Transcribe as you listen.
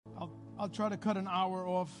I'll try to cut an hour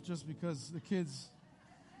off just because the kids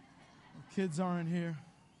aren't here.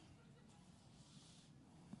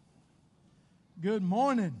 Good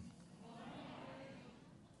morning.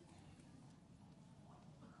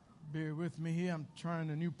 Bear with me here. I'm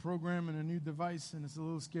trying a new program and a new device, and it's a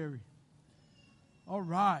little scary. All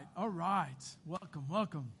right.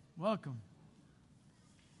 Welcome. I'd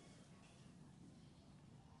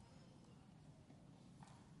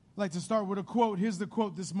like to start with a quote. Here's the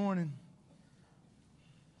quote this morning.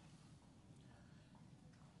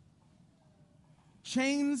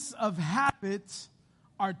 Chains of habit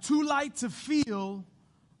are too light to feel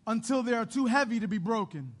until they are too heavy to be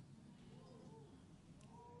broken.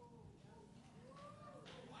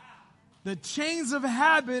 The chains of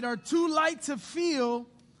habit are too light to feel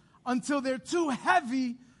until they're too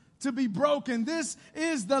heavy to be broken. This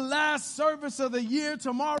is the last service of the year.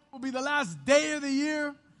 Tomorrow will be the last day of the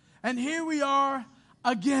year. And here we are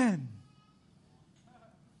again.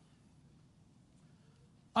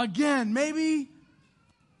 Maybe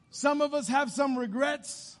some of us have some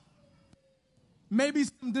regrets, maybe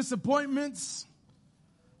some disappointments,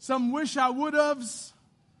 some wish I would have's,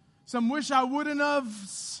 some wish I wouldn't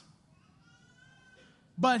have's.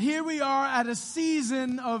 But here we are at a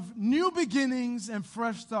season of new beginnings and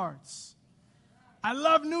fresh starts. I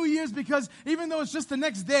love New Year's because even though it's just the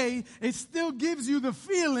next day, it still gives you the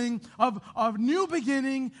feeling of new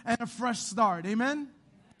beginning and a fresh start. Amen?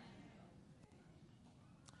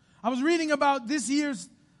 I was reading about this year's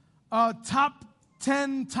top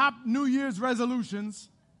 10 New Year's resolutions.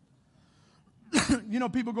 You know,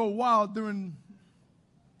 people go wild during...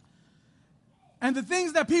 And the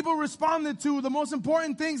things that people responded to, the most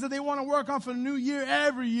important things that they want to work on for the new year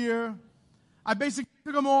every year, I basically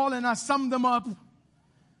took them all and I summed them up.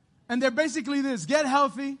 And they're basically this: get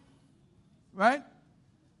healthy, right?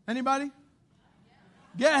 Anybody?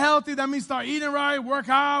 Get healthy, that means start eating right, work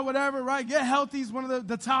hard, whatever, right? Get healthy is one of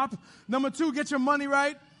the top. Number 2, get your money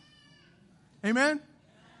right. Amen?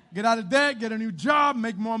 Get out of debt, get a new job,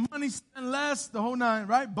 make more money, spend less, the whole 9,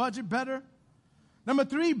 right? Budget better. Number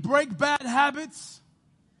 3, break bad habits.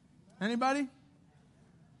 Anybody?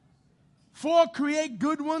 4, create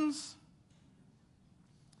good ones.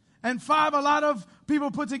 And 5, a lot of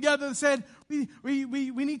people put together and said, we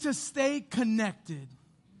need to stay connected.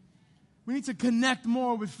 We need to connect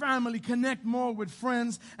more with family, connect more with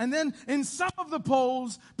friends. And then in some of the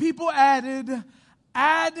polls, people add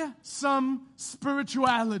some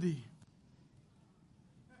spirituality.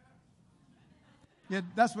 Yeah,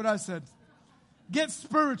 that's what I said. Get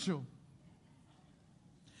spiritual.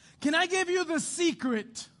 Can I give you the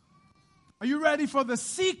secret? Are you ready for the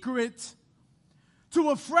secret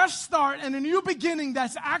to a fresh start and a new beginning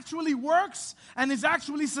that actually works and is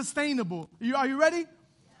actually sustainable? Are you ready?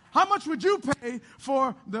 How much would you pay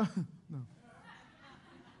for the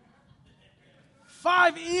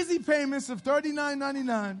 5 easy payments of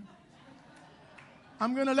 $39.99?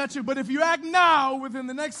 I'm going to let you, but if you act now within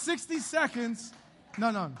the next 60 seconds,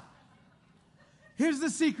 no. Here's the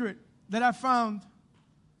secret that I found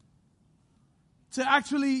to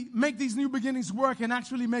actually make these new beginnings work and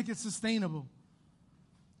actually make it sustainable.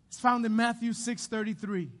 It's found in Matthew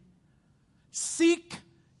 6:33. Seek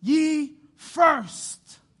ye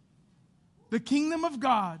first the kingdom of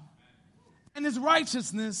God and his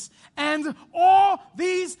righteousness, and all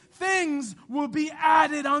these things will be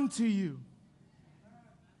added unto you.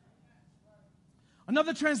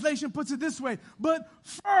 Another translation puts it this way: but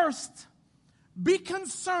first, be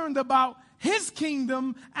concerned about his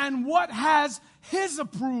kingdom and what has his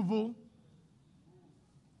approval.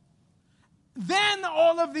 Then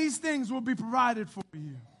all of these things will be provided for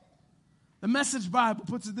you. The Message Bible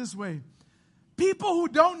puts it this way: people who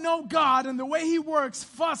don't know God and the way he works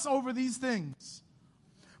fuss over these things.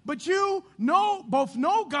 But you both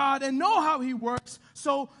know God and know how he works,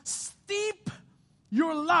 so steep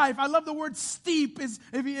your life. I love the word steep. Is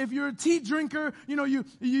if you're a tea drinker,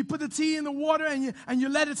 you put the tea in the water and you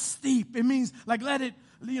let it steep. It means like let it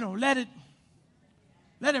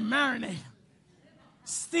marinate.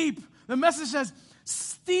 Steep. The Message says,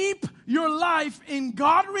 steep your life in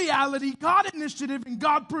God reality, God initiative, and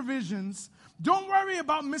God provisions. Don't worry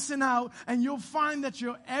about missing out, and you'll find that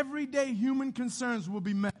your everyday human concerns will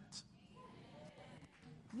be met.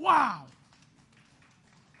 Wow.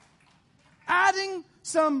 Adding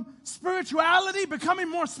some spirituality, becoming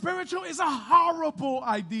more spiritual, is a horrible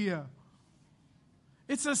idea.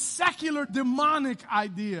 It's a secular, demonic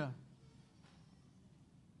idea.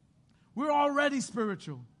 We're already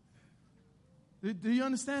spiritual. Do you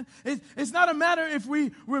understand? It's not a matter if we're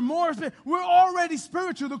more spiritual. We're already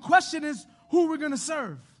spiritual. The question is who we're going to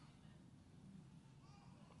serve.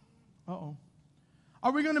 Uh-oh.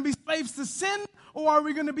 Are we going to be slaves to sin, or are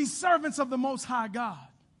we going to be servants of the Most High God?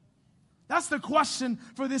 That's the question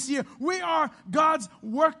for this year. We are God's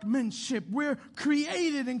workmanship. We're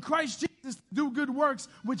created in Christ Jesus to do good works,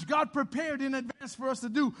 which God prepared in advance for us to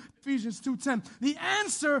do. Ephesians 2:10. The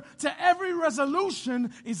answer to every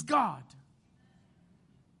resolution is God.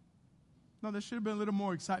 No, there should have been a little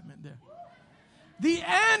more excitement there. The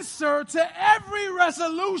answer to every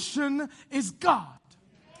resolution is God.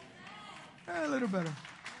 A little better.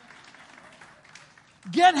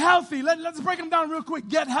 Get healthy. Let's break them down real quick.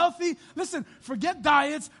 Get healthy. Listen, forget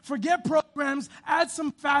diets, forget programs. Add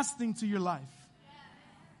some fasting to your life.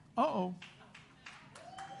 Uh-oh.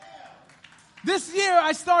 This year,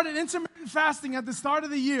 I started intermittent fasting at the start of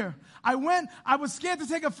the year. I was scared to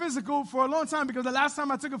take a physical for a long time because the last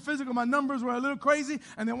time I took a physical, my numbers were a little crazy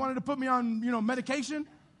and they wanted to put me on, medication.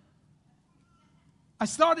 I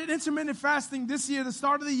started intermittent fasting this year, the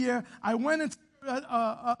start of the year. I went into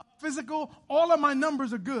a physical. All of my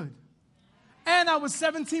numbers are good. And I was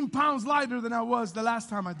 17 pounds lighter than I was the last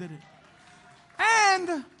time I did it.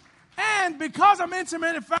 And because I'm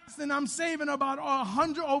intermittent fasting, I'm saving about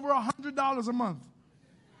over $100 a month.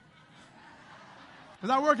 Because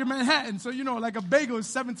I work in Manhattan, so like a bagel is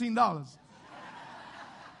 $17.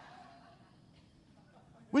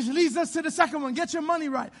 Which leads us to the second one. Get your money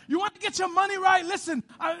right. You want to get your money right? Listen,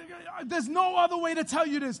 there's no other way to tell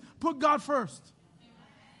you this. Put God first.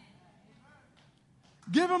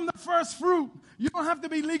 Give him the first fruit. You don't have to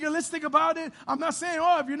be legalistic about it. I'm not saying,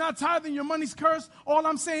 if you're not tithing, your money's cursed. All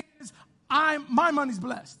I'm saying is, my money's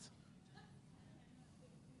blessed.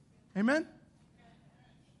 Amen?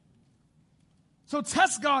 So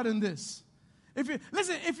test God in this.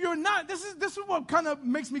 If you're not, this is what kind of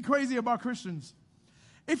makes me crazy about Christians.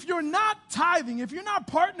 If you're not tithing, if you're not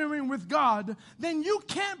partnering with God, then you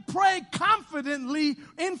can't pray confidently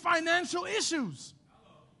in financial issues.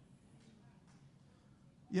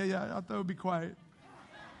 Yeah, I thought it would be quiet.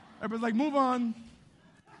 Everybody's like, move on.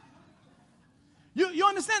 You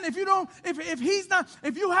understand? If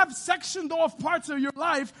you have sectioned off parts of your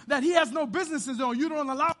life that he has no business in, or you don't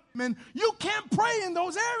allow him in, you can't pray in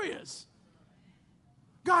those areas.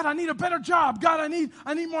 God, I need a better job. God, I need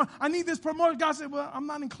more. I need this promotion. God said, well, I'm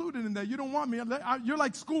not included in that. You don't want me. You're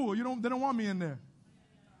like school. They don't want me in there.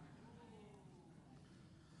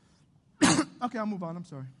 Okay, I'll move on. I'm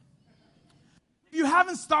sorry. If you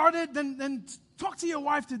haven't started, then talk to your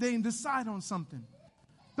wife today and decide on something.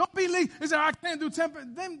 Don't be you say, I can't do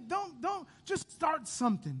 10%. Then don't just start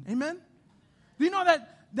something. Amen? Do you know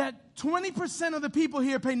that 20% of the people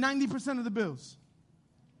here pay 90% of the bills?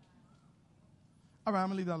 All right, I'm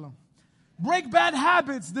going to leave that alone. Break bad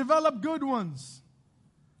habits, develop good ones.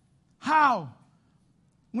 How?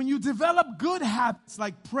 When you develop good habits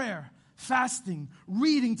like prayer, fasting,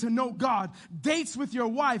 reading to know God, dates with your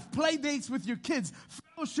wife, play dates with your kids,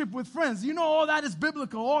 fellowship with friends. All that is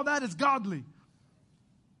biblical. All that is godly.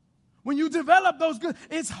 When you develop those good,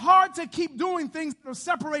 it's hard to keep doing things that will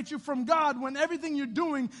separate you from God when everything you're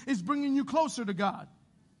doing is bringing you closer to God.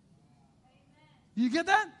 You get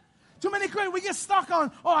that? Too many Christians, we get stuck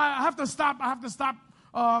on, I have to stop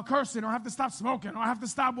cursing, or I have to stop smoking, or I have to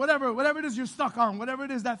stop whatever it is you're stuck on, whatever it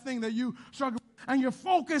is, that thing that you struggle with, and you're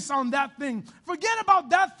focused on that thing. Forget about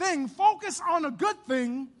that thing. Focus on a good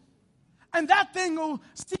thing, and that thing will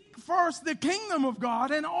seek first the kingdom of God,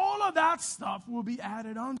 and all of that stuff will be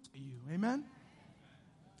added onto you. Amen?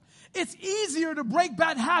 It's easier to break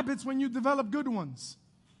bad habits when you develop good ones.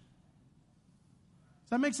 Does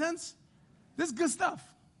that make sense? This is good stuff.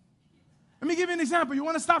 Let me give you an example. You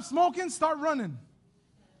want to stop smoking? Start running.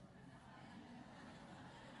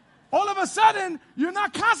 All of a sudden, you're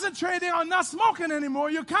not concentrating on not smoking anymore.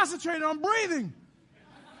 You're concentrating on breathing.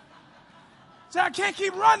 So I can't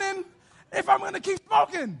keep running if I'm going to keep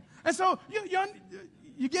smoking. And so,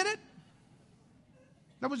 you get it?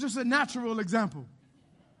 That was just a natural example.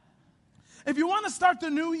 If you want to start the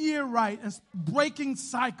new year right and breaking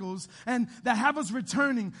cycles and that have us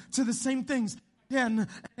returning to the same things, again and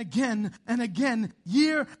again and again,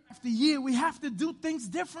 year after year, we have to do things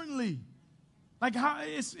differently. Like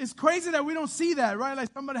it's crazy that we don't see that, right? Like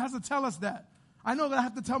somebody has to tell us that. I know that I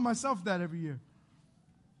have to tell myself that every year.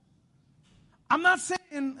 I'm not saying,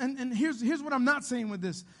 and here's what I'm not saying with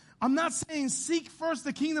this. I'm not saying seek first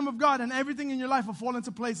the kingdom of God and everything in your life will fall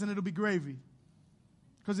into place and it'll be gravy.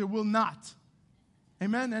 Because it will not.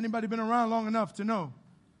 Amen? Anybody been around long enough to know?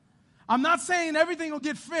 I'm not saying everything will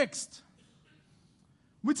get fixed.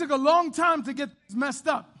 We took a long time to get messed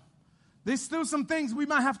up. There's still some things we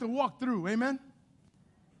might have to walk through. Amen?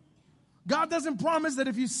 God doesn't promise that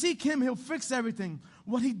if you seek Him, He'll fix everything.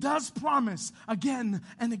 What He does promise again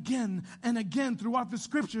and again and again throughout the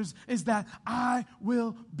scriptures is that I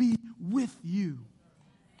will be with you.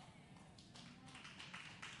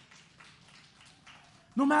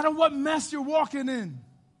 No matter what mess you're walking in,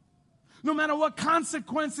 no matter what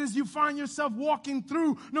consequences you find yourself walking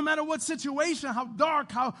through, no matter what situation, how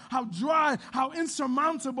dark, how dry, how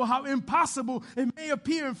insurmountable, how impossible it may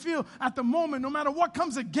appear and feel at the moment, no matter what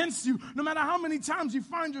comes against you, no matter how many times you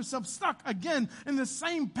find yourself stuck again in the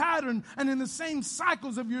same pattern and in the same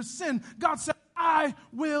cycles of your sin, God said, I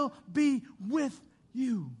will be with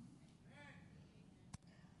you.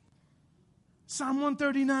 Psalm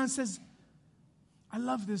 139 says, I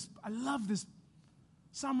love this.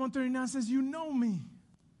 Psalm 139 says, you know me.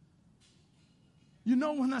 You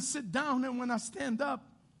know when I sit down and when I stand up.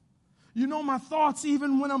 You know my thoughts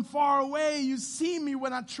even when I'm far away. You see me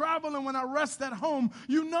when I travel and when I rest at home.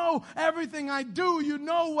 You know everything I do. You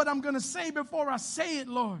know what I'm going to say before I say it,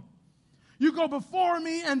 Lord. You go before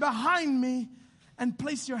me and behind me and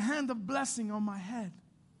place your hand of blessing on my head.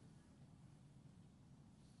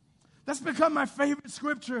 That's become my favorite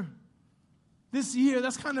scripture this year.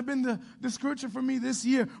 That's kind of been the scripture for me this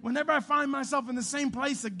year. Whenever I find myself in the same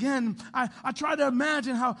place again, I try to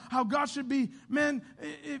imagine how God should be. Man,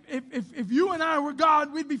 if you and I were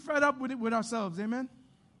God, we'd be fed up with ourselves. Amen?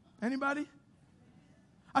 Anybody?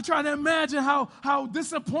 I try to imagine how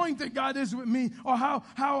disappointed God is with me, or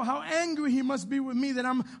how angry He must be with me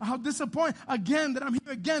how disappointed again that I'm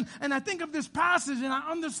here again. And I think of this passage and I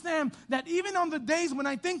understand that even on the days when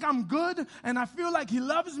I think I'm good and I feel like He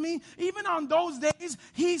loves me, even on those days,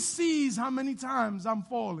 He sees how many times I'm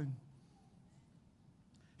falling.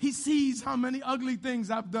 He sees how many ugly things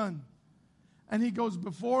I've done. And He goes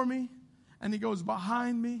before me and He goes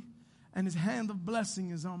behind me, and His hand of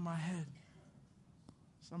blessing is on my head.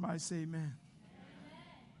 Somebody say amen.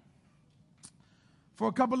 For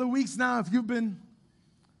a couple of weeks now, if you've been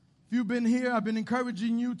here, I've been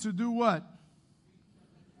encouraging you to do what?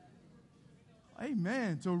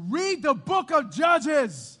 Amen. To read the book of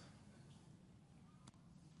Judges.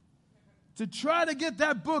 To try to get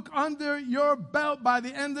that book under your belt by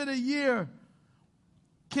the end of the year.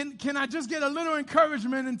 Can I just get a little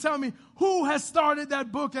encouragement and tell me who has started that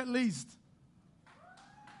book at least?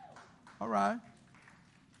 All right.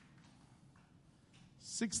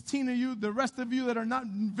 16 of you, the rest of you that are not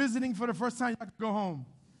visiting for the first time, you have to go home.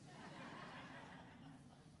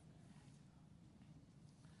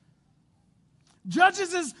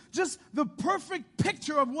 Judges is just the perfect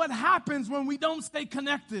picture of what happens when we don't stay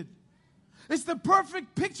connected. It's the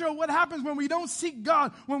perfect picture of what happens when we don't seek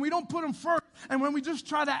God, when we don't put Him first, and when we just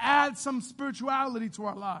try to add some spirituality to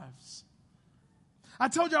our lives. I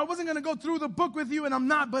told you I wasn't going to go through the book with you, and I'm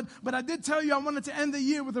not, but I did tell you I wanted to end the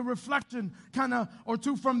year with a reflection kind of or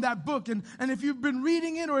two from that book. And if you've been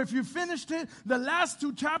reading it or if you finished it, the last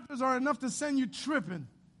 2 chapters are enough to send you tripping.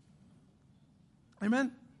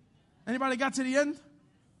 Amen? Anybody got to the end?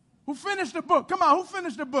 Who finished the book? Come on, who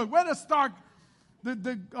finished the book? Where to start?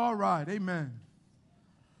 All right, amen.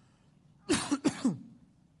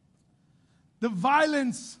 The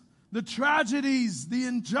violence, the tragedies, the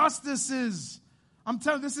injustices. I'm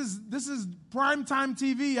telling you, this is primetime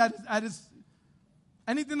TV at its,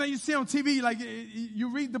 anything that you see on TV, like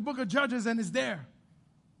you read the book of Judges and it's there.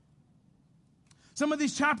 Some of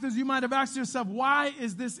these chapters you might have asked yourself, why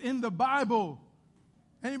is this in the Bible?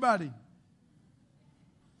 Anybody?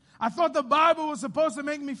 I thought the Bible was supposed to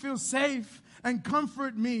make me feel safe and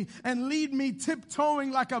comfort me and lead me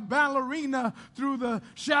tiptoeing like a ballerina through the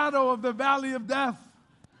shadow of the valley of death.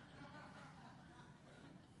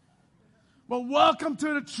 But welcome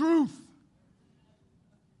to the truth.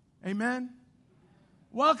 Amen.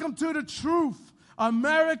 Welcome to the truth.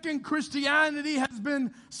 American Christianity has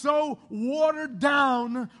been so watered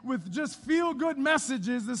down with just feel-good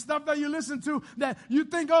messages, the stuff that you listen to, that you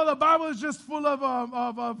think, oh, the Bible is just full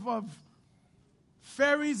of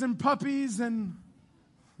fairies and puppies and...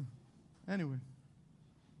 Anyway,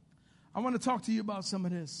 I want to talk to you about some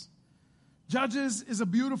of this. Judges is a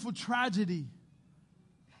beautiful tragedy.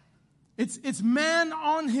 It's man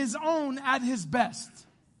on his own at his best.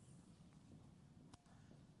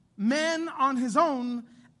 Man on his own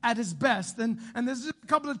at his best. And there's just a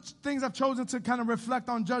couple of things I've chosen to kind of reflect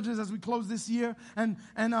on Judges as we close this year. And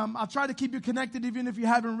I'll try to keep you connected even if you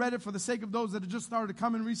haven't read it, for the sake of those that have just started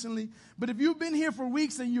coming recently. But if you've been here for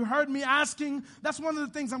weeks and you heard me asking, that's one of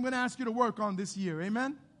the things I'm going to ask you to work on this year.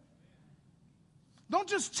 Amen? Don't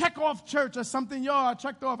just check off church as something, I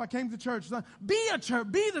checked off, I came to church. Be a church,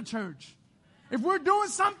 be the church. If we're doing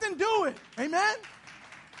something, do it. Amen?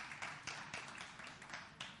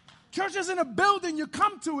 Church isn't a building you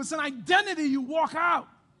come to. It's an identity you walk out.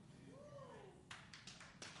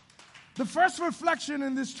 The first reflection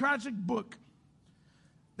in this tragic book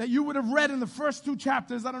that you would have read in the first 2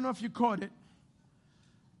 chapters, I don't know if you caught it.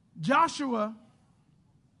 Joshua,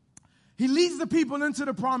 he leads the people into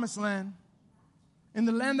the promised land, in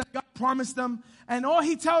the land that God promised them. And all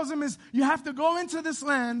he tells them is, you have to go into this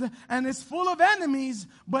land, and it's full of enemies,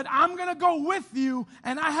 but I'm going to go with you,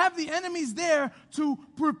 and I have the enemies there to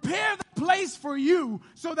prepare the place for you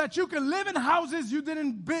so that you can live in houses you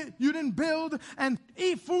didn't build, and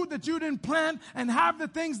eat food that you didn't plant, and have the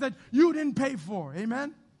things that you didn't pay for.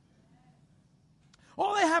 Amen?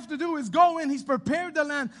 All they have to do is go in. He's prepared the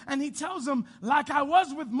land, and he tells them, like I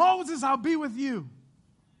was with Moses, I'll be with you.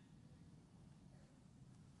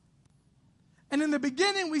 And in the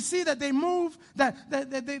beginning, we see that they move, that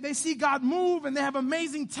they see God move, and they have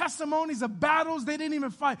amazing testimonies of battles they didn't even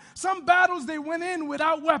fight. Some battles they went in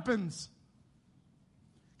without weapons.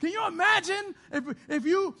 Can you imagine if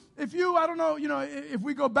you I don't know, if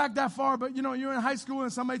we go back that far, but you're in high school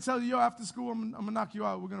and somebody tells you, yo, after school I'm gonna knock you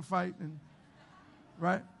out, we're gonna fight, and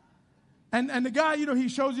right? And the guy, he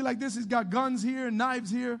shows you like this. He's got guns here,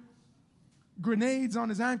 knives here, grenades on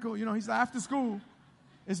his ankle. He's like, after school,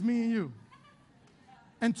 it's me and you.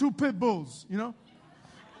 And 2 pit bulls,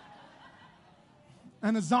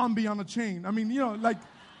 and a zombie on a chain. I mean, like,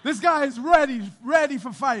 this guy is ready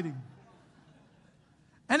for fighting.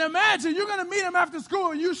 And imagine you're going to meet him after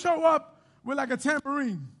school and you show up with like a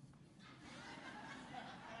tambourine.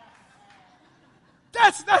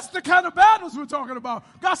 That's the kind of battles we're talking about.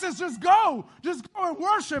 God says, just go and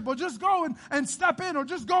worship, or just go and step in, or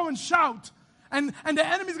just go and shout. And the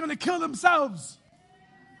enemy's going to kill themselves.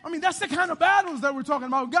 I mean, that's the kind of battles that we're talking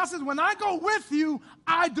about. God says, when I go with you,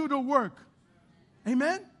 I do the work.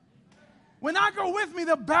 Amen? When I go with me,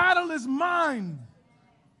 the battle is mine.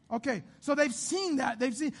 Okay, so they've seen that.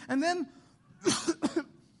 And then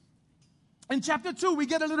in chapter 2, we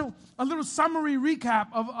get a little summary recap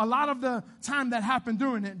of a lot of the time that happened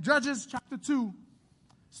during it. Judges chapter 2,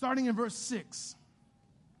 starting in verse 6.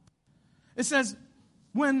 It says,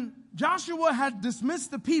 when Joshua had dismissed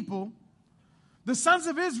the people, the sons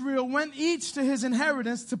of Israel went each to his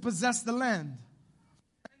inheritance to possess the land.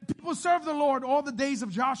 People served the Lord all the days of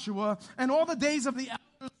Joshua, and all the days of the elders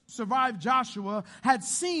who survived Joshua had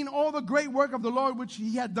seen all the great work of the Lord which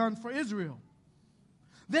he had done for Israel.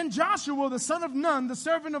 Then Joshua, the son of Nun, the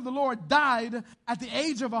servant of the Lord, died at the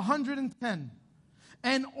age of 110.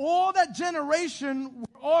 And all that generation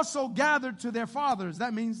were also gathered to their fathers.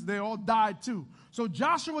 That means they all died too. So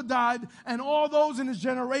Joshua died, and all those in his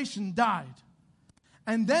generation died.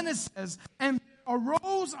 And then it says, and there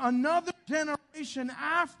arose another generation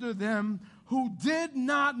after them who did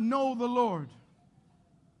not know the Lord,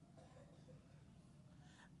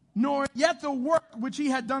 nor yet the work which he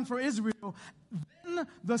had done for Israel. Then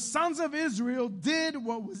the sons of Israel did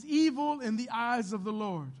what was evil in the eyes of the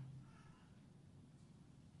Lord.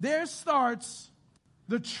 There starts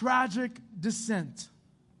the tragic descent.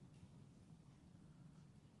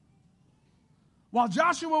 While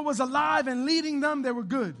Joshua was alive and leading them, they were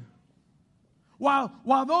good.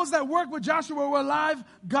 While those that worked with Joshua were alive,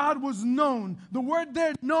 God was known. The word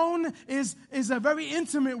there, known, is a very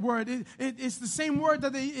intimate word. It's the same word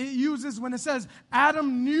that it uses when it says,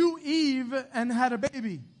 Adam knew Eve and had a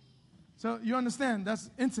baby. So you understand, that's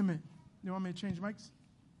intimate. You want me to change mics?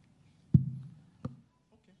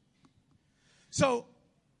 Okay. So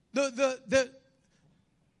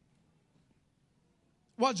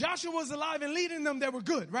while Joshua was alive and leading them, they were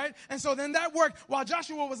good, right? And so then that worked. While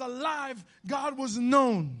Joshua was alive, God was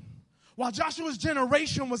known. While Joshua's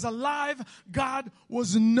generation was alive, God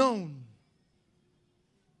was known.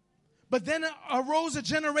 But then arose a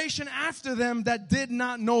generation after them that did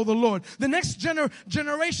not know the Lord. The next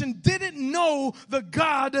generation didn't know the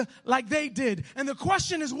God like they did. And the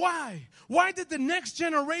question is why? Why did the next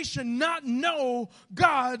generation not know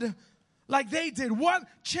God like they did? What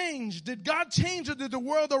changed? Did God change, or did the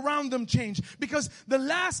world around them change? Because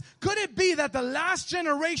could it be that the last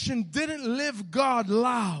generation didn't live God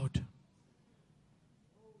loud?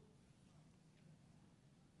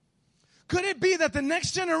 Could it be that the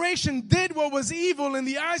next generation did what was evil in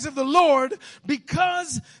the eyes of the Lord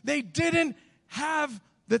because they didn't have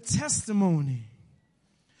the testimony?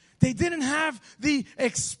 They didn't have the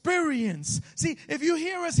experience. See, if you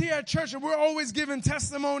hear us here at church and we're always giving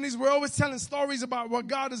testimonies, we're always telling stories about what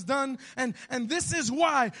God has done, and this is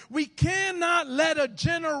why we cannot let a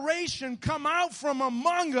generation come out from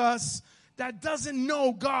among us that doesn't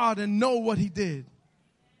know God and know what He did.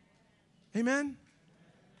 Amen?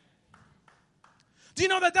 Do you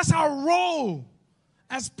know that that's our role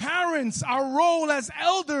as parents, our role as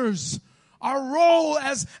elders, our role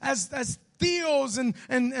as tíos and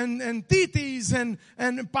titis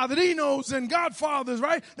and padrinos and godfathers,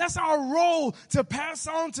 right? That's our role to pass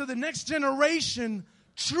on to the next generation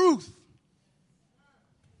truth.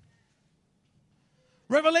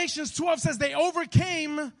 Revelations 12 says they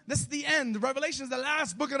overcame, this is the end. Revelation is the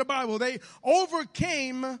last book of the Bible. They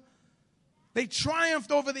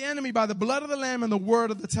triumphed over the enemy by the blood of the Lamb and the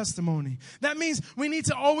word of the testimony. That means we need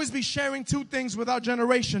to always be sharing two things with our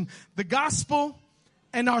generation: the gospel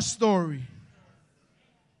and our story.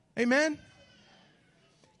 Amen?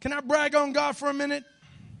 Can I brag on God for a minute?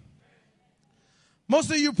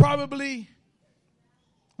 Most of you probably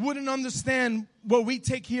wouldn't understand what we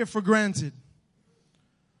take here for granted.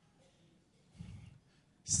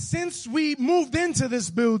 Since we moved into this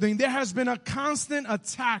building, there has been a constant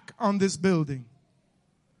attack on this building.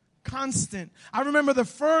 Constant. I remember the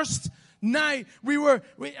first night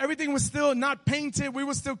everything was still not painted. We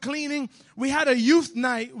were still cleaning. We had a youth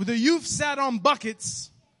night. The youth sat on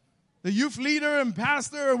buckets. The youth leader and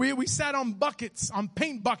pastor, we sat on buckets, on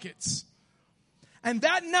paint buckets. And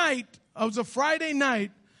that night, it was a Friday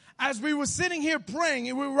night, as we were sitting here praying,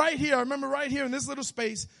 and we were right here, I remember right here in this little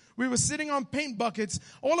space, we were sitting on paint buckets.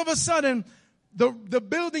 All of a sudden, the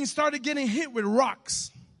building started getting hit with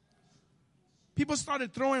rocks. People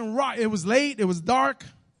started throwing rocks. It was late. It was dark.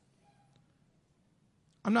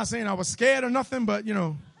 I'm not saying I was scared or nothing, but,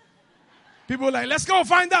 people were like, let's go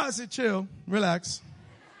find out. I said, chill, relax.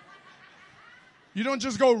 You don't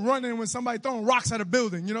just go running when somebody throwing rocks at a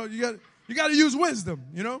building. You got to use wisdom,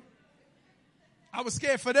 I was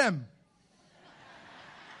scared for them.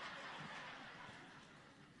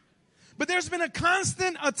 But there's been a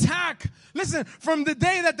constant attack. Listen, from the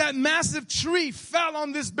day that massive tree fell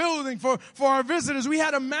on this building for our visitors, we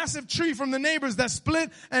had a massive tree from the neighbors that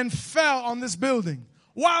split and fell on this building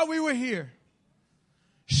while we were here.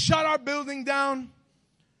 Shut our building down.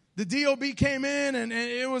 The DOB came in and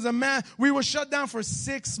it was a mess. We were shut down for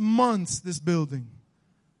 6 months, this building.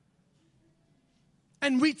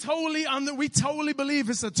 And we totally believe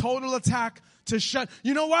it's a total attack to shut.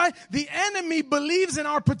 You know why? The enemy believes in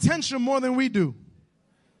our potential more than we do.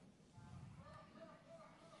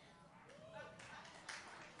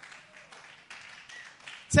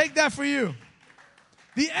 Take that for you.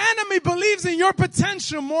 The enemy believes in your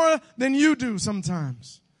potential more than you do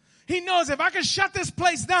sometimes. He knows if I can shut this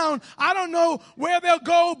place down, I don't know where they'll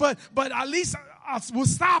go, but at least we'll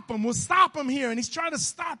stop them. We'll stop them here. And he's trying to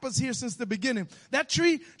stop us here since the beginning. That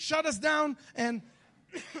tree shut us down, and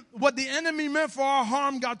what the enemy meant for our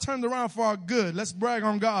harm got turned around for our good. Let's brag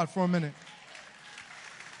on God for a minute.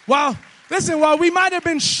 While we might have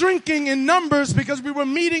been shrinking in numbers because we were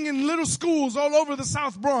meeting in little schools all over the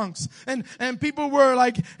South Bronx, and people were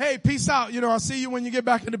like, hey, peace out. I'll see you when you get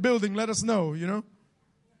back in the building. Let us know,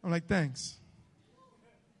 I'm like, thanks.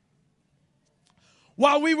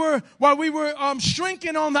 While we were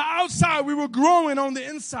shrinking on the outside, we were growing on the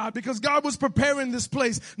inside because God was preparing this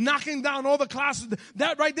place, knocking down all the classrooms.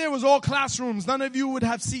 That right there was all classrooms. None of you would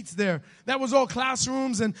have seats there. That was all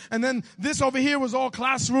classrooms. And then this over here was all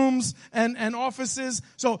classrooms and offices.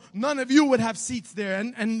 So none of you would have seats there.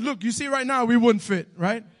 And look, you see right now, we wouldn't fit,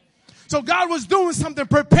 right? So God was doing something,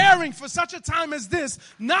 preparing for such a time as this,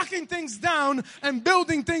 knocking things down and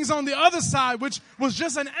building things on the other side, which was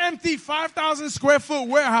just an empty 5,000 square foot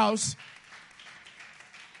warehouse.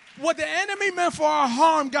 What the enemy meant for our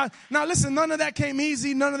harm, God. Now listen, none of that came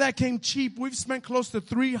easy. None of that came cheap. We've spent close to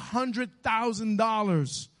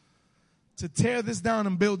 $300,000 to tear this down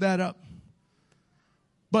and build that up.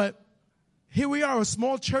 But here we are, a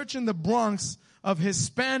small church in the Bronx of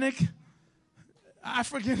Hispanic,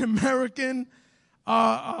 African American,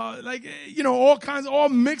 all kinds, all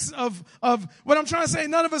mix of what I'm trying to say.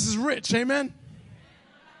 None of us is rich, amen.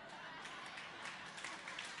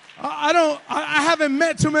 I haven't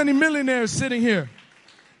met too many millionaires sitting here.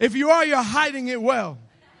 If you are, you're hiding it well.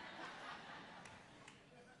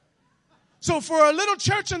 So for a little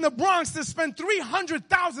church in the Bronx to spend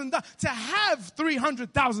 $300,000, to have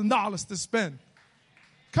 $300,000 to spend,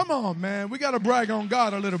 come on, man, we got to brag on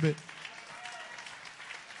God a little bit.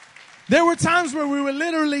 There were times where we were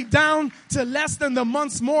literally down to less than the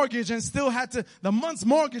month's mortgage and still had to, the month's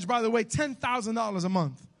mortgage, by the way, $10,000 a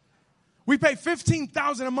month. We pay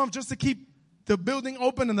 $15,000 a month just to keep the building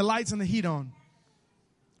open and the lights and the heat on.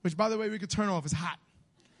 Which, by the way, we could turn off. It's hot.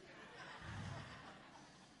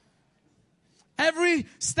 Every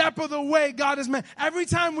step of the way, God has met. Every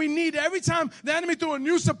time we need it, every time the enemy threw a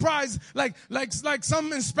new surprise, like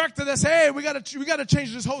some inspector that said, hey, we gotta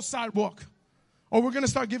change this whole sidewalk. Or we're going to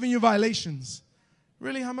start giving you violations.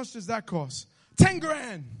 Really, how much does that cost? 10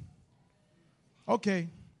 grand. Okay,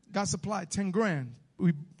 God supplied 10 grand.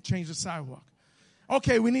 We changed the sidewalk.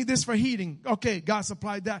 Okay, we need this for heating. Okay, God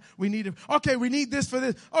supplied that. We need it. Okay, we need this for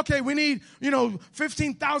this. Okay, we need,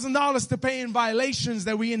 $15,000 to pay in violations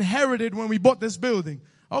that we inherited when we bought this building.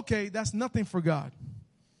 Okay, that's nothing for God.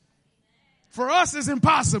 For us, it's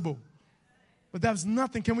impossible. But that's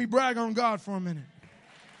nothing. Can we brag on God for a minute?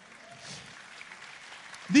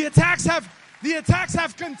 The attacks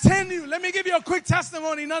have continued. Let me give you a quick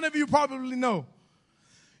testimony none of you probably know.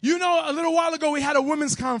 You know, a little while ago we had a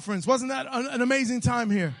women's conference. Wasn't that an amazing time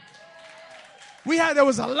here? There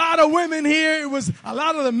was a lot of women here. It was a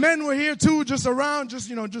lot of the men were here too, just around,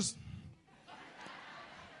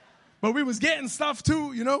 but we was getting stuff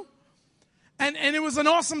too, And it was an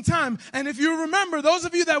awesome time. And if you remember, those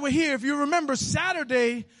of you that were here, if you remember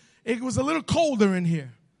Saturday, it was a little colder in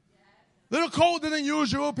here. A little colder than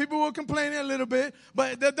usual. People were complaining a little bit,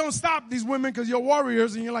 but that don't stop these women because you're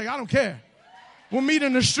warriors and you're like, I don't care. We'll meet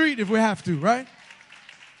in the street if we have to, right?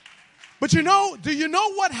 But do you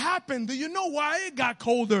know what happened? Do you know why it got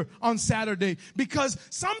colder on Saturday? Because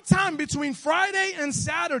sometime between Friday and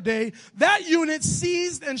Saturday, that unit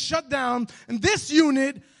seized and shut down, and this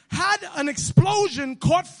unit had an explosion,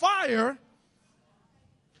 caught fire,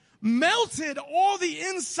 melted all the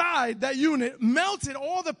inside that unit, melted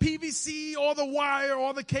all the PVC, all the wire,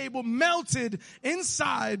 all the cable, melted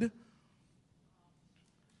inside,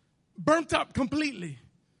 burnt up completely.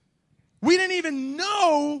 We didn't even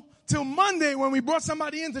know till Monday when we brought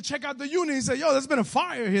somebody in to check out the unit. He said, yo, there's been a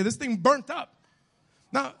fire here. This thing burnt up.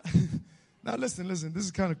 Now listen, this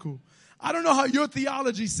is kind of cool. I don't know how your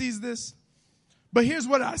theology sees this, but here's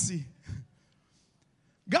what I see.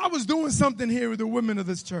 God was doing something here with the women of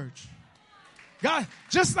this church. God,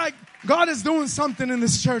 just like God is doing something in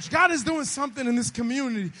this church. God is doing something in this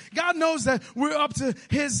community. God knows that we're up to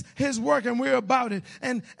His work and we're about it.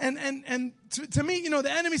 And to me,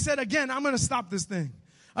 the enemy said, again, I'm going to stop this thing.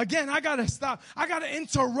 Again, I got to stop. I got to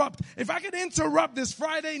interrupt. If I could interrupt this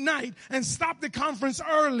Friday night and stop the conference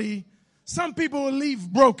early, some people will leave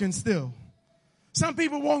broken still. Some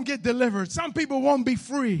people won't get delivered. Some people won't be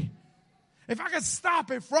free. If I could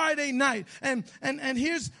stop it Friday night, and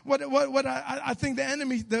here's what I think the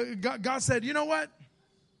enemy, God said, you know what?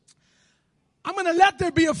 I'm going to let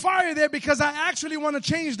there be a fire there because I actually want to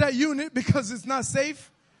change that unit because it's not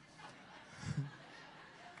safe.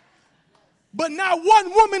 But now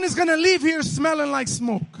one woman is going to leave here smelling like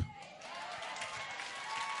smoke.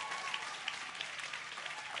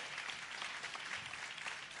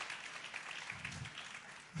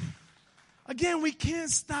 Again, we can't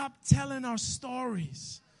stop telling our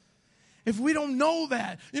stories. If we don't know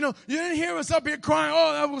that, you didn't hear us up here crying,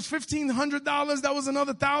 oh, that was $1,500, that was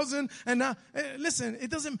another $1,000. And now, listen,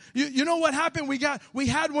 it doesn't, you know what happened? We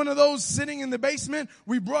had one of those sitting in the basement.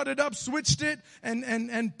 We brought it up, switched it,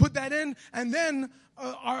 and put that in. And then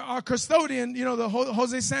our custodian, the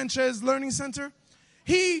Jose Sanchez Learning Center,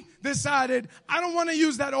 he decided, I don't want to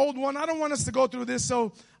use that old one. I don't want us to go through this.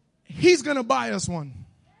 So he's going to buy us one.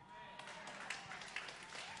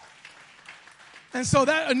 And so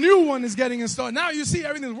a new one is getting installed. Now you see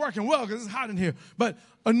everything's working well because it's hot in here. But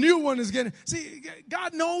a new one is getting, see,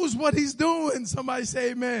 God knows what He's doing. Somebody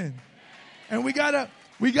say amen. And we gotta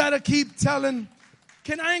keep telling.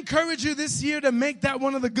 Can I encourage you this year to make that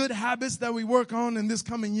one of the good habits that we work on in this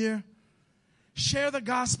coming year? Share the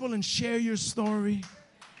gospel and share your story.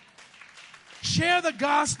 Share the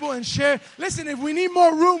gospel and share. Listen, if we need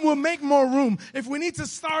more room, we'll make more room. If we need to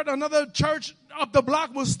start another church up the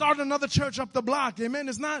block, we'll start another church up the block. Amen.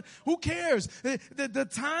 It's not, who cares? The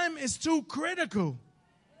time is too critical.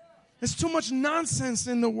 There's too much nonsense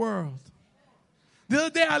in the world. The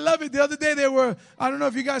other day, I love it. The other day I don't know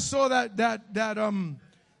if you guys saw that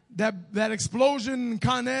explosion in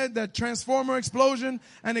Con Ed, that transformer explosion,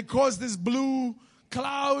 and it caused this blue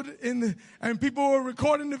cloud and people were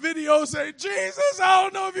recording the video saying, Jesus, I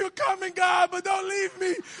don't know if you're coming, God, but don't leave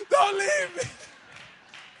me. Don't leave me.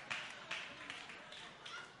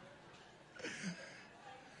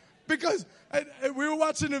 Because we were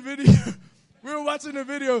watching the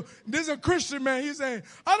video. There's a Christian man. He's saying,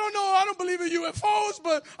 I don't know. I don't believe in UFOs,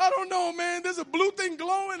 but I don't know, man. There's a blue thing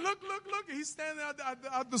glowing. Look. He's standing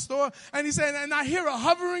out the store. And he's saying, and I hear a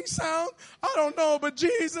hovering sound. I don't know, but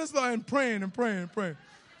Jesus, and praying.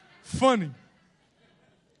 Funny.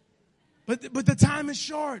 But the time is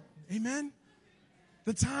short. Amen.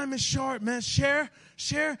 The time is short, man. Share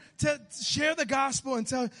the gospel and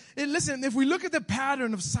tell. Listen, if we look at the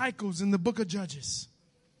pattern of cycles in the book of Judges,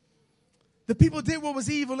 The people did what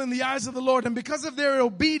was evil in the eyes of the Lord, and because of their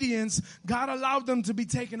obedience, God allowed them to be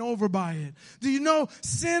taken over by it. Do you know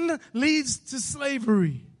sin leads to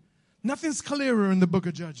slavery? Nothing's clearer in the book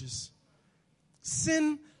of Judges.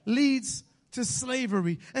 Sin leads to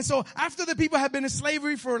slavery. And so after the people had been in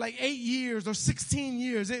slavery for like 8 years or 16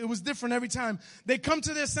 years, it was different every time. They come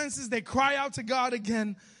to their senses, they cry out to God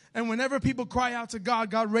again, and whenever people cry out to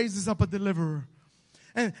God, God raises up a deliverer.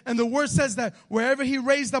 And the word says that wherever he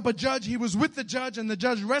raised up a judge, he was with the judge, and the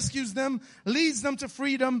judge rescues them, leads them to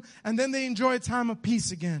freedom, and then they enjoy a time of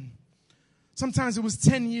peace again. Sometimes it was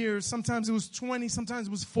 10 years, sometimes it was 20, sometimes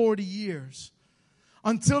it was 40 years.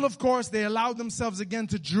 Until, of course, they allowed themselves again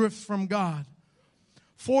to drift from God.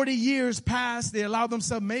 40 years passed, they allowed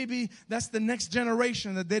themselves, maybe that's the next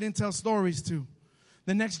generation that they didn't tell stories to.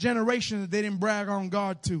 The next generation that they didn't brag on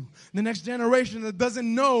God to. The next generation that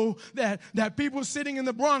doesn't know that people sitting in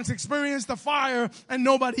the Bronx experienced a fire and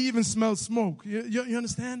nobody even smelled smoke. You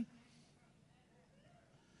understand?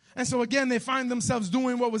 And so again, they find themselves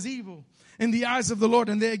doing what was evil in the eyes of the Lord,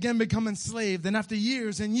 and they again become enslaved. And after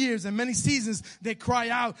years and years and many seasons, they cry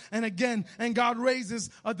out, and again, and God raises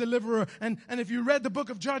a deliverer. And if you read the book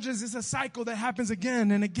of Judges, it's a cycle that happens again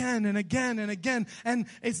and again and again and again. And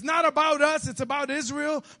it's not about us, it's about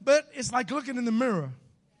Israel, but it's like looking in the mirror.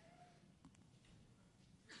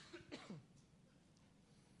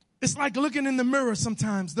 It's like looking in the mirror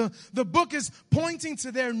sometimes. The book is pointing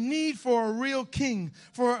to their need for a real king,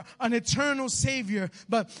 for an eternal savior.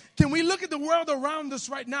 But can we look at the world around us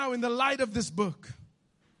right now in the light of this book?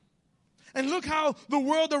 And look how the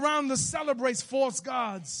world around us celebrates false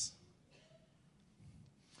gods.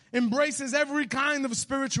 Embraces every kind of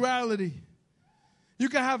spirituality. You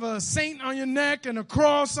can have a saint on your neck and a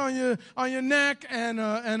cross on your neck and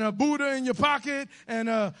a Buddha in your pocket and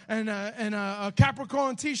a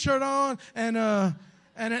Capricorn T-shirt on and an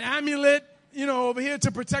amulet, over here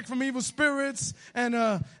to protect from evil spirits and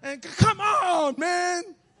come on, man.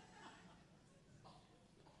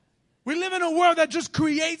 We live in a world that just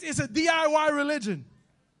creates. It's a DIY religion.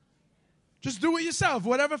 Just do it yourself,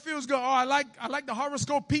 whatever feels good. Oh, I like the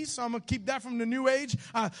horoscope piece, so I'm going to keep that from the New Age.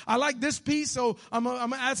 I like this piece, so I'm going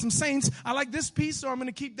to add some saints. I like this piece, so I'm going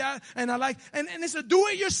to keep that. And it's a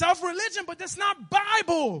do-it-yourself religion, but that's not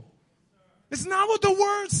Bible. It's not what the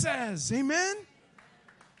Word says. Amen?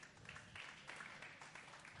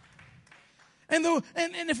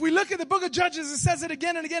 And if we look at the book of Judges, it says it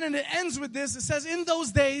again and again, and it ends with this. It says, in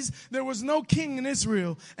those days, there was no king in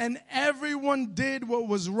Israel, and everyone did what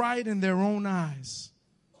was right in their own eyes.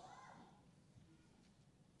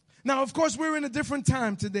 Now, of course, we're in a different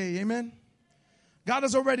time today, amen? God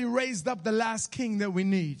has already raised up the last king that we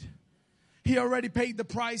need. He already paid the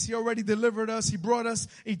price. He already delivered us. He brought us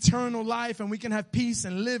eternal life, and we can have peace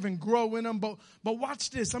and live and grow in him. But watch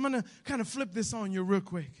this. I'm going to kind of flip this on you real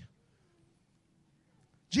quick.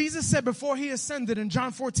 Jesus said before he ascended in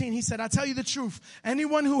John 14, he said, I tell you the truth,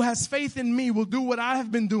 anyone who has faith in me will do what I have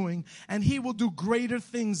been doing, and he will do greater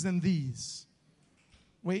things than these.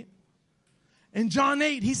 Wait. In John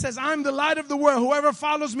 8, he says, I'm the light of the world. Whoever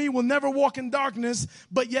follows me will never walk in darkness.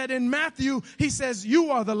 But yet in Matthew, he says,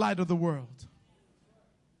 you are the light of the world.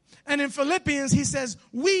 And in Philippians, he says,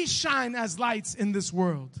 we shine as lights in this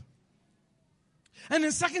world. And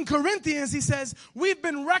in 2 Corinthians, he says, we've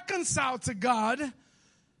been reconciled to God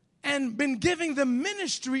and been giving the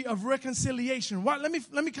ministry of reconciliation. Let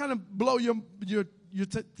me kind of blow your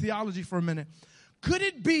theology for a minute. Could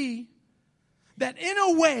it be that in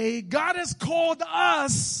a way God has called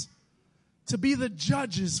us to be the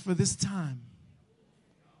judges for this time?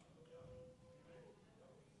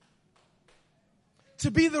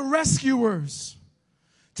 To be the rescuers,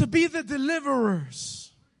 to be the deliverers.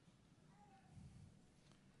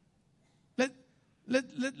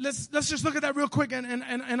 Let's just look at that real quick and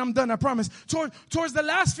I'm done, I promise. Towards the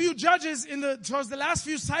last few judges, towards the last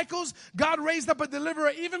few cycles, God raised up a deliverer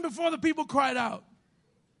even before the people cried out.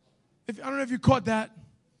 I don't know if you caught that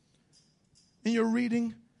in your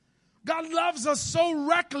reading. God loves us so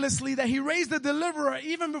recklessly that he raised a deliverer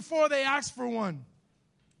even before they asked for one.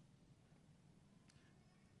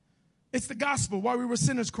 It's the gospel. While we were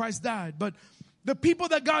sinners, Christ died. But the people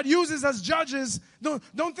that God uses as judges,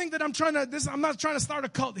 don't think that I'm not trying to start a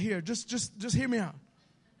cult here. Just hear me out.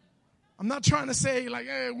 I'm not trying to say like,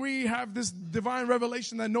 hey, we have this divine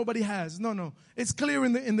revelation that nobody has. No. It's clear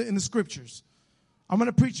in the scriptures. I'm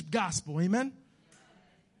going to preach gospel. Amen.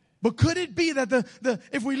 But could it be that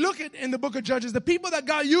if we look at in the book of Judges, the people that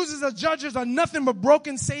God uses as judges are nothing but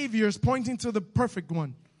broken saviors pointing to the perfect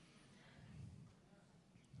one?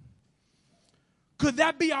 Could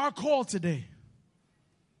that be our call today?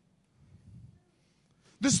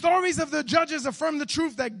 The stories of the judges affirm the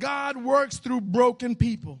truth that God works through broken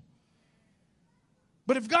people.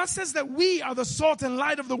 But if God says that we are the salt and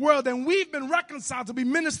light of the world and we've been reconciled to be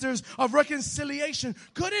ministers of reconciliation,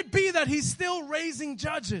 could it be that he's still raising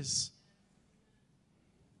judges?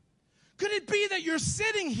 Could it be that you're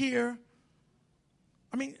sitting here?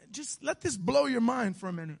 I mean, just let this blow your mind for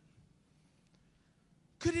a minute.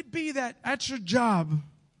 Could it be that at your job,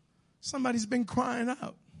 somebody's been crying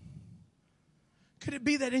out? Could it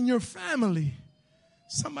be that in your family,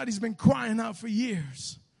 somebody's been crying out for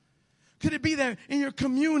years? Could it be that in your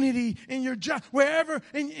community, in your job, wherever,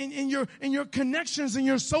 in your connections, in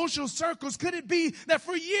your social circles, could it be that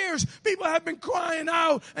for years people have been crying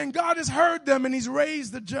out and God has heard them and he's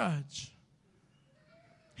raised the judge?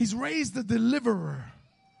 He's raised the deliverer,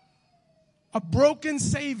 a broken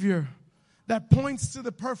Savior that points to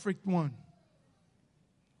the perfect one.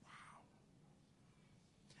 Wow.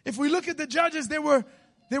 If we look at the judges, they were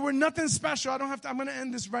nothing special. I'm going to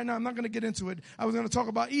end this right now. I'm not going to get into it. I was going to talk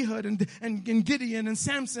about Ehud and Gideon and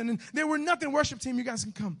Samson. And there were nothing, worship team, you guys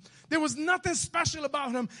can come. There was nothing special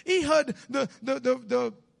about him. Ehud,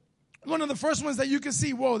 the one of the first ones that you can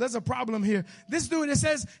see, whoa, there's a problem here. This dude, it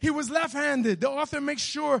says he was left-handed. The author makes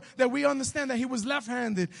sure that we understand that he was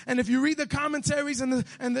left-handed. And if you read the commentaries and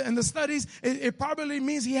the studies, it probably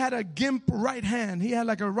means he had a gimp right hand. He had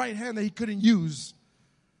like a right hand that he couldn't use.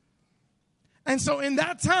 And so in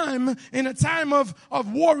that time, in a time of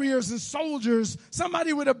warriors and soldiers,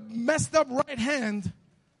 somebody with a messed up right hand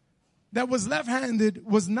that was left-handed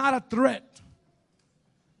was not a threat.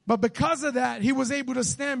 But because of that, he was able to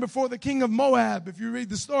stand before the king of Moab, if you read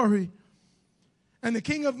the story. And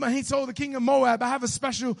he told the king of Moab, I have a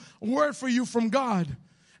special word for you from God.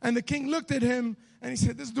 And the king looked at him and he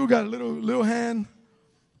said, this dude got a little hand.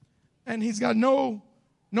 And he's got no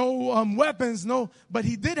weapons, but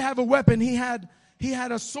he did have a weapon. He had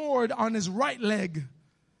a sword on his right leg.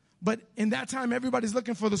 But in that time, everybody's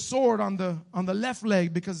looking for the sword on the left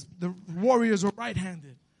leg because the warriors were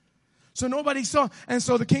right-handed. So nobody saw. And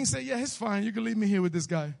so the king said, yeah, it's fine. You can leave me here with this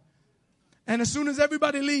guy. And as soon as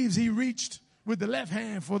everybody leaves, he reached with the left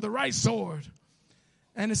hand for the right sword.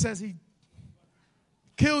 And it says he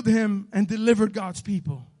killed him and delivered God's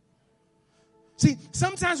people. See,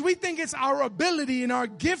 sometimes we think it's our ability and our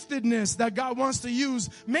giftedness that God wants to use.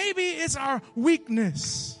 Maybe it's our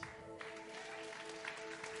weakness.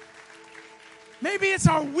 Maybe it's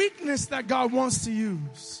our weakness that God wants to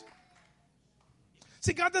use.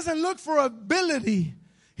 See, God doesn't look for ability.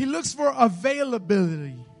 He looks for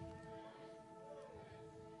availability.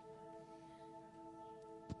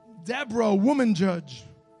 Deborah, a woman judge.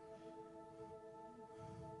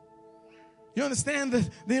 You understand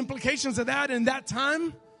the implications of that in that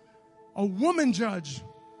time? A woman judge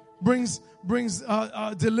brings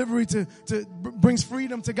delivery brings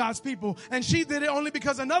freedom to God's people. And she did it only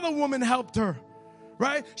because another woman helped her.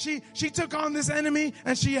 Right? She took on this enemy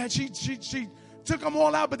and she took them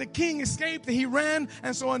all out, but the king escaped. He ran.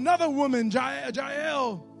 And so another woman,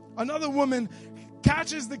 Jael, another woman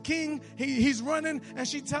catches the king. He's running and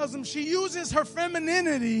she tells him, she uses her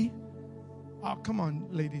femininity. Oh, come on,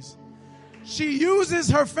 ladies. She uses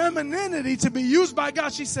her femininity to be used by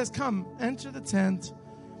God. She says, come, enter the tent.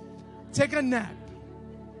 Take a nap.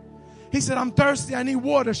 He said, I'm thirsty. I need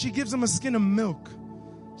water. She gives him a skin of milk.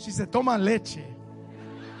 She said, toma leche.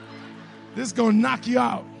 This is going to knock you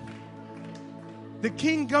out. The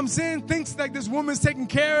king comes in, thinks like this woman's taking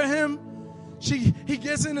care of him. He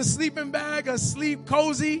gets in a sleeping bag, a sleep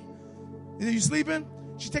cozy. Are you sleeping?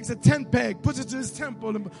 She takes a tent peg, puts it to his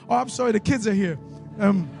temple. Oh, I'm sorry, the kids are here.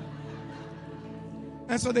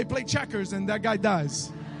 And so they play checkers and that guy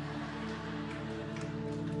dies.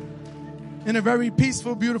 In a very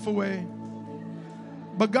peaceful, beautiful way.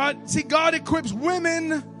 But God equips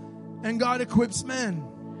women and God equips men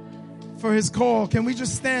for his call. Can we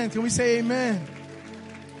just stand? Can we say amen?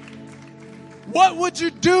 What would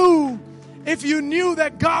you do if you knew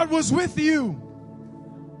that God was with you?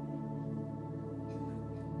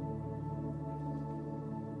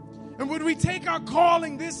 And would we take our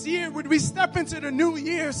calling this year? Would we step into the new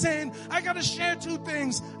year saying, I got to share two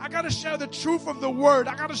things. I got to share the truth of the word.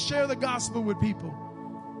 I got to share the gospel with people.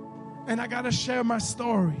 And I got to share my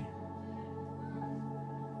story.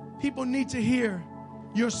 People need to hear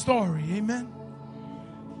your story. Amen.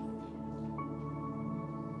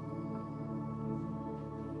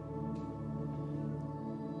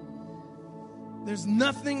 There's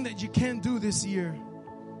nothing that you can't do this year.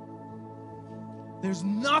 There's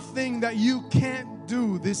nothing that you can't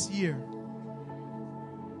do this year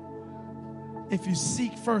if you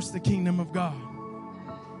seek first the kingdom of God.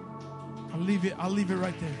 I'll leave it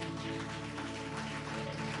right there.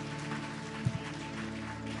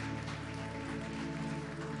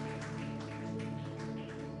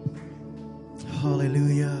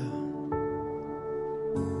 Hallelujah.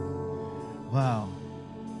 Wow.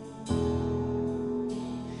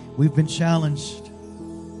 We've been challenged.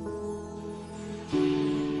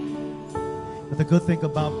 But the good thing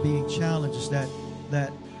about being challenged is that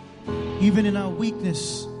even in our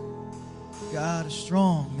weakness, God is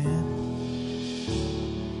strong, man.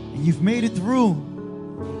 And you've made it through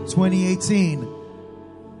 2018.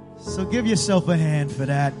 So give yourself a hand for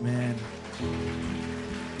that, man.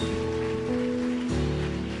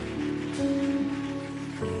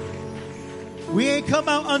 We ain't come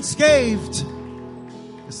out unscathed.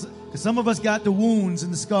 Some of us got the wounds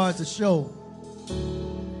and the scars to show.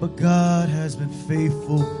 But God has been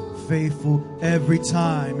faithful every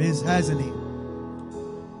time, hasn't He?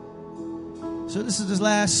 So this is the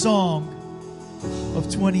last song of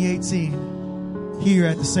 2018 here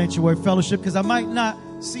at the Sanctuary Fellowship, because I might not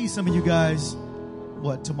see some of you guys,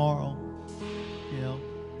 tomorrow,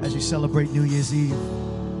 as you celebrate New Year's Eve.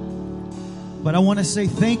 But I want to say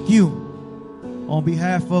thank you on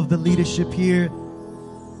behalf of the leadership here.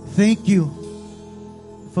 Thank you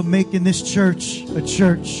for making this church a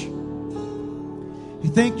church.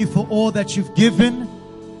 Thank you for all that you've given.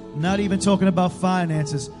 Not even talking about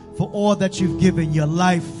finances. For all that you've given, your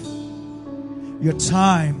life, your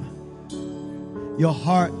time, your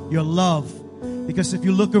heart, your love. Because if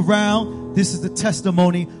you look around, this is the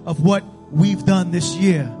testimony of what we've done this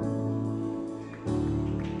year.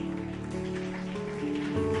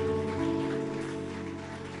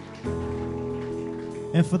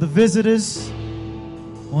 And for the visitors, I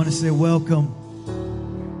want to say welcome.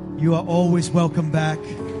 You are always welcome back.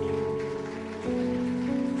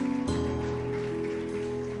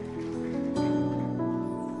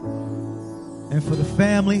 And for the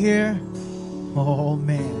family here, oh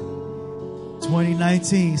man,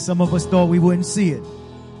 2019, some of us thought we wouldn't see it.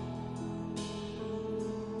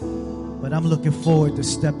 But I'm looking forward to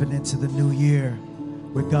stepping into the new year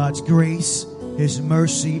with God's grace, His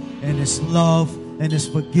mercy, and His love, and His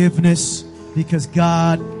forgiveness, because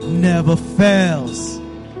God never fails.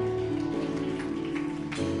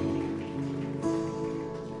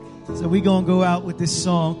 So we're going to go out with this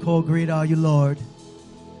song called Great Are You, Lord.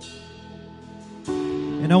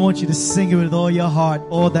 And I want you to sing it with all your heart,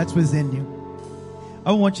 all that's within you.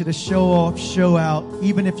 I want you to show off, show out,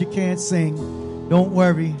 even if you can't sing. Don't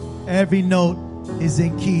worry. Every note is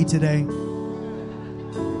in key today.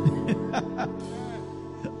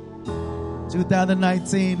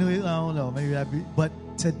 2019, I don't know, maybe but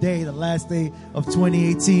today, the last day of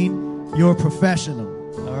 2018, you're a professional,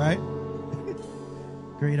 all right?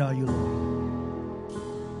 Great are you, Lord.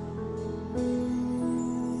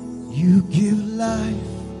 You give life,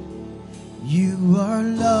 you are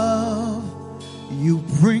love, you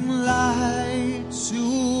bring light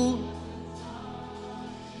to,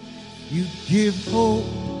 you give hope,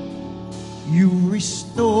 you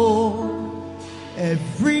restore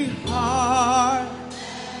every heart.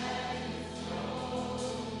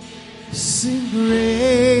 Sing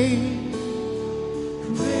great,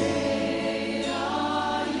 great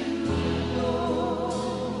are you, Lord.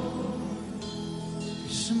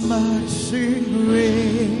 Somebody sing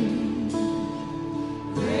great,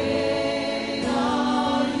 great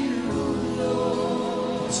are you,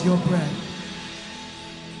 Lord. It's your breath.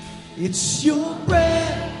 It's your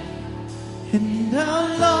breath in our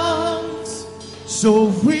lungs.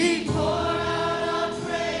 So we pour out our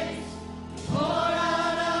praise, pour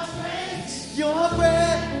out our praise. Your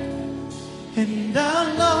breath in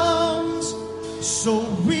our lungs. So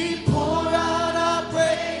we pour out our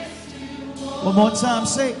praise. One more time,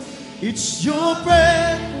 say, it's your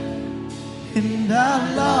breath in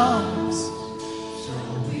our lungs. So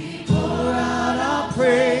we pour out our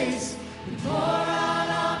praise, we pour out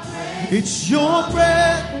our praise. It's your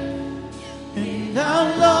breath in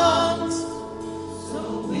our lungs.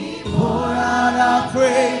 Pour out our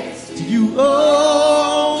praise to you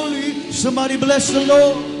only. Somebody bless the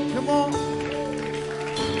Lord. Come on.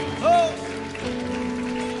 Oh.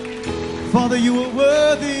 Father, you are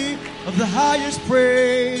worthy of the highest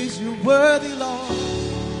praise. You're worthy, Lord.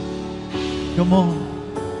 Come on.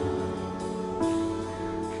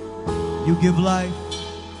 You give life.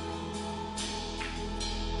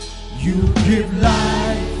 You give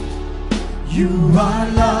life. You are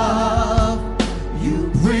love.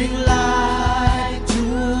 You bring light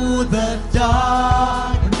to the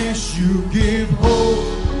darkness. You give hope.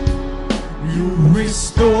 You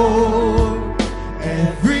restore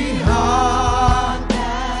every heart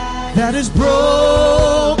that is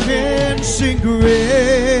broken. Sing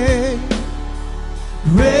great,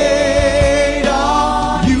 great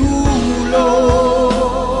are you,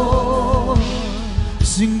 Lord.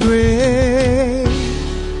 Sing great.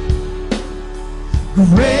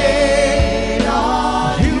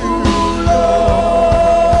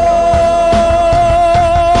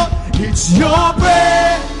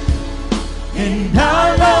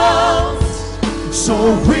 So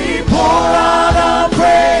we pour out our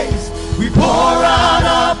praise. We pour out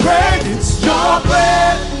our praise. It's your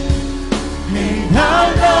breath in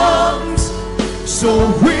our lungs. So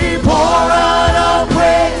we pour out our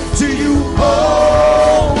praise to you.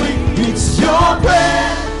 Oh, it's your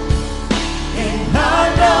breath in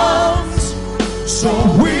our lungs. So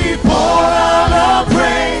we pour out our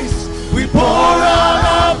praise. We pour out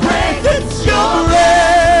our praise. It's your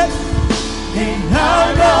breath in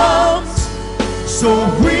our lungs. So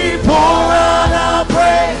we pour out our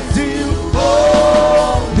praise to you.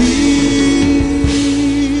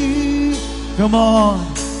 Holy. Come on.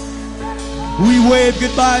 We wave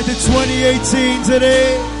goodbye to 2018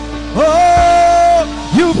 today. Oh,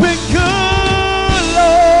 you've been good,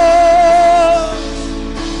 Lord.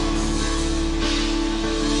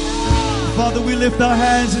 Father, we lift our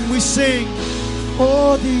hands and we sing.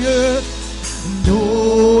 Oh, the earth, and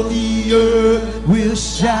oh, the earth will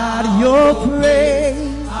shout your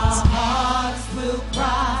praise. Our hearts will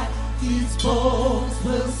cry, these bones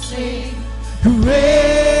will sing.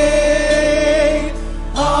 Great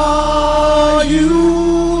are you,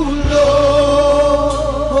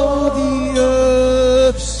 Lord. Oh, the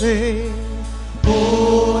earth sing.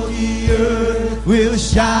 Oh, the earth will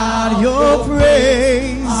shout your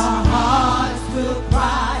praise. Our hearts will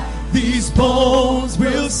cry, These bones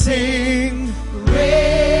will sing.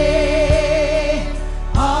 great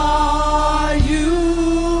are you,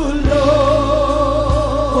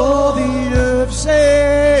 Lord. Oh, the earth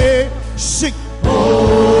say, sing.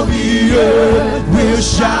 Oh, the earth will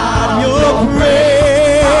shout your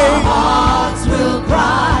praise. Our hearts will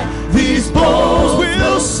cry, These bones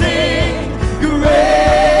will sing.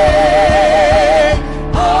 Great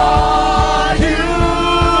are you,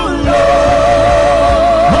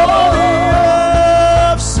 Lord. Oh, the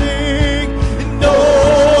earth sing, and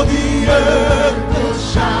oh, the earth will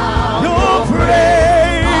shout. your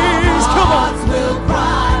praise. Come on. Hearts will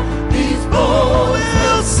cry, these bones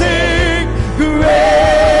Will sing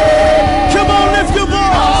great. Come on, lift your voice.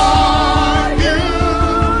 are you,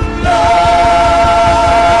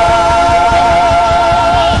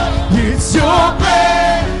 Lord. It's your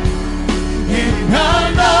breath in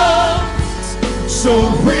our lungs. So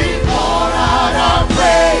we pour out our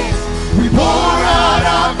praise. We pour out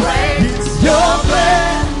our praise. It's your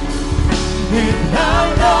breath in our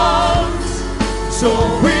lungs. So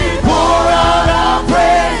we pour out our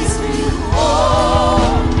praise.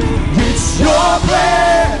 It's your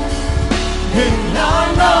breath in our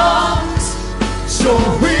lungs. So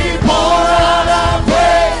we pour out our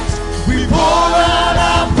praise. We pour out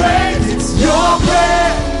our praise. It's your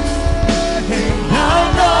breath in our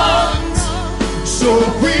lungs. So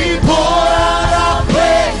we pour out our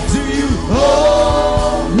praise to you.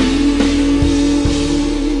 Holy.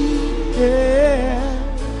 Yeah.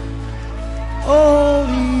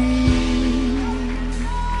 Holy.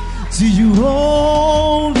 To you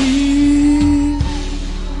only.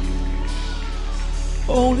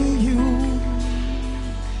 Only you.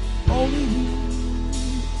 Only you.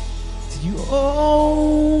 To you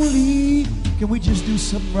only. Can we just do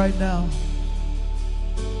something right now?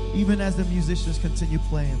 Even as the musicians continue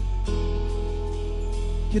playing.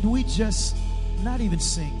 Can we just not even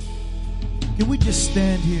sing? Can we just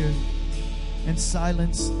stand here in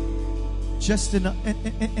silence? Just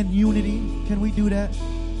in unity? Can we do that?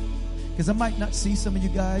 Because I might not see some of you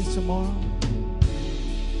guys tomorrow.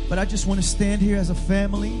 But I just want to stand here as a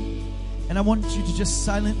family. And I want you to just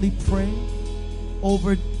silently pray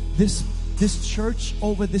over this church,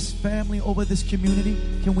 over this family, over this community.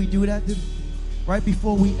 Can we do that? Right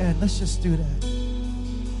before we end, let's just do that.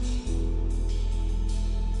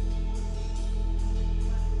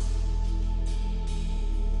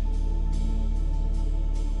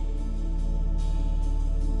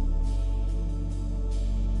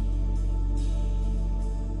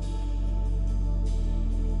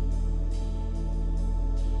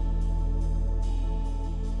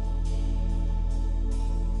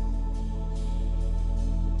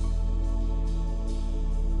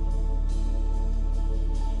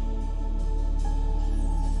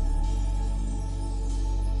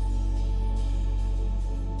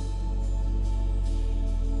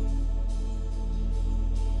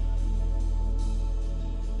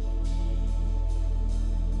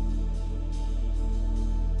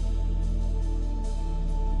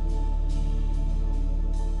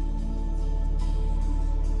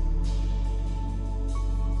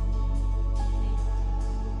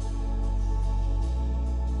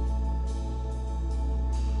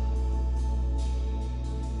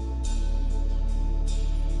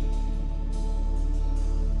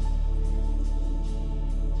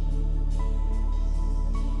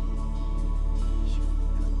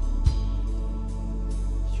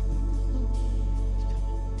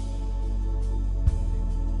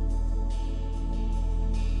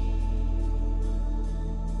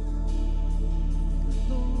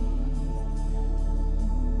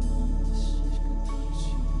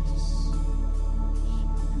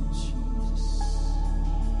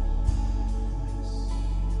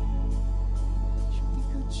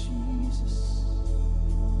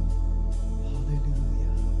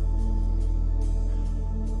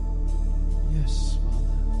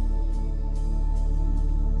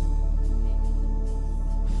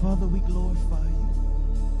 Father, we glorify you.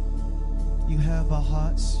 You have our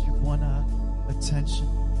hearts. You've won our attention.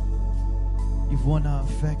 You've won our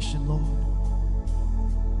affection, Lord.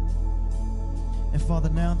 And Father,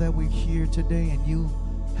 now that we're here today and you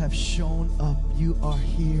have shown up, you are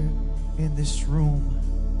here in this room.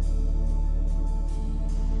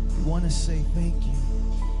 We want to say thank you.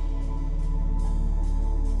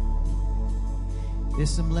 There's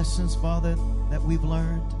some lessons, Father, that we've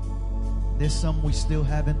learned. There's some we still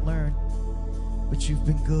haven't learned. But you've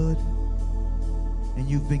been good, and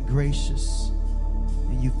you've been gracious,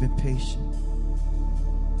 and you've been patient.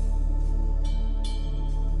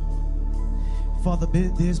 Father,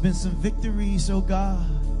 there's been some victories, oh God.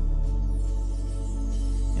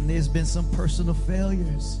 And there's been some personal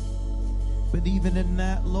failures. But even in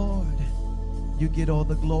that, Lord, you get all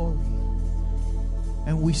the glory.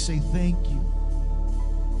 And we say thank you.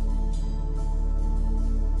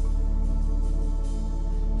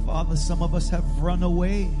 Father, some of us have run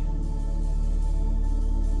away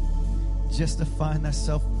just to find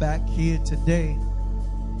ourselves back here today.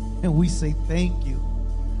 And we say thank you.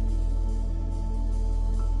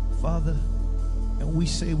 Father, and we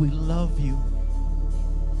say we love you.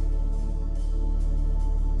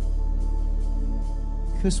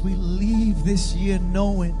 Because we leave this year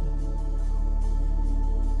knowing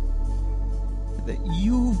that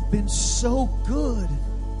you've been so good.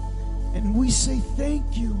 And we say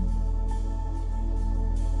thank you.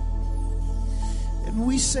 And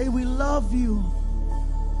we say we love you.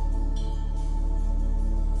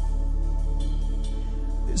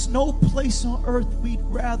 There's no place on earth we'd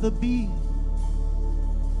rather be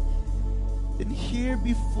than here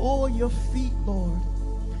before your feet, Lord.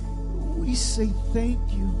 We say thank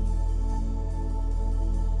you.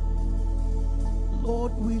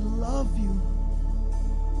 Lord, we love you.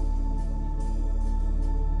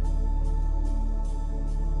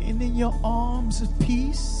 And in your arms of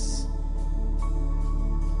peace,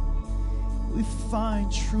 we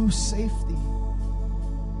find true safety.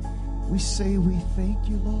 We say we thank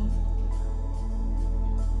you, Lord.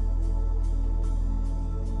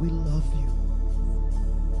 We love you.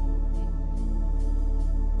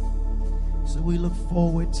 So we look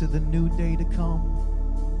forward to the new day to come,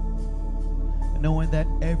 knowing that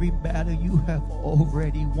every battle you have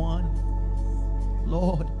already won.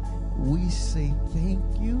 Lord, we say thank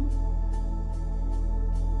you.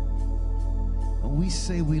 And we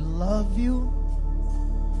say we love you.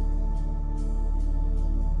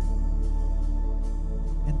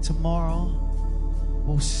 And tomorrow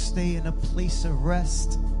we'll stay in a place of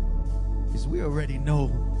rest because we already know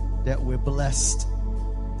that we're blessed.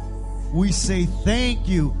 We say thank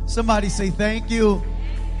you. Somebody say thank you.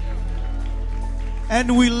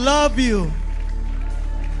 And we love you.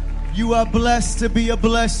 You are blessed to be a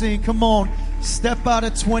blessing. Come on, step out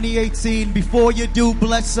of 2018. Before you do,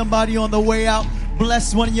 bless somebody on the way out.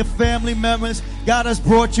 Bless one of your family members. God has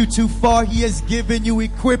brought you too far. He has given you,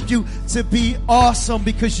 equipped you to be awesome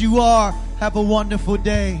because you are. Have a wonderful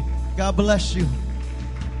day. God bless you.